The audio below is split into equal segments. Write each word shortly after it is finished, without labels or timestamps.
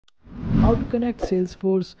how to connect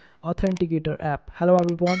Salesforce Authenticator app. Hello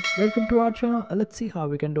everyone, welcome to our channel. Let's see how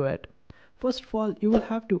we can do it. First of all, you will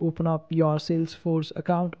have to open up your Salesforce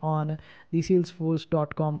account on the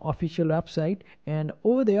salesforce.com official website, and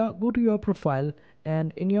over there go to your profile,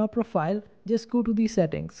 and in your profile just go to the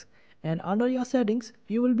settings, and under your settings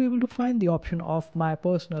you will be able to find the option of my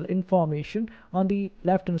personal information on the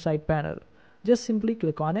left hand side panel. Just simply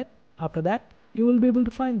click on it. After that, you will be able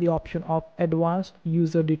to find the option of advanced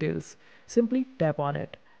user details. Simply tap on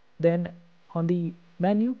it. Then on the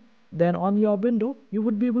menu, then on your window, you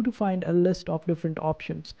would be able to find a list of different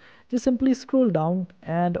options. Just simply scroll down,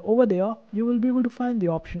 and over there you will be able to find the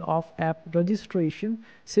option of app registration,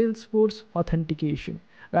 Salesforce authentication.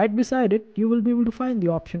 Right beside it, you will be able to find the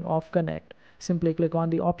option of connect. Simply click on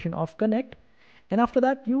the option of connect, and after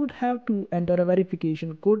that you would have to enter a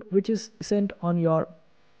verification code which is sent on your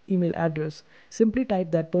email address. Simply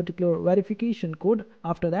type that particular verification code.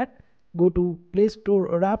 After that, go to Play Store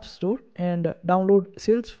or App Store and download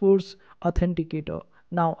Salesforce Authenticator.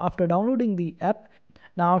 After downloading the app,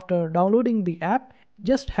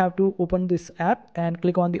 just have to open this app and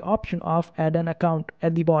click on the option of add an account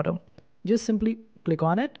at the bottom. Just simply click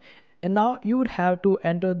on it, and now you would have to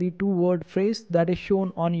enter the two-word phrase that is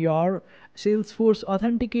shown on your Salesforce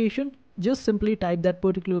authentication. Just simply type that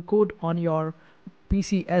particular code on your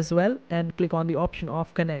PC as well and click on the option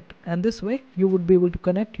of connect, and this way you would be able to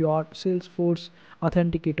connect your Salesforce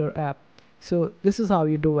Authenticator app. So this is how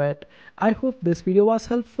you do it. I hope this video was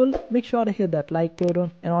helpful. Make sure to hit that like button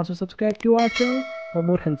and also subscribe to our channel for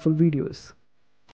more helpful videos.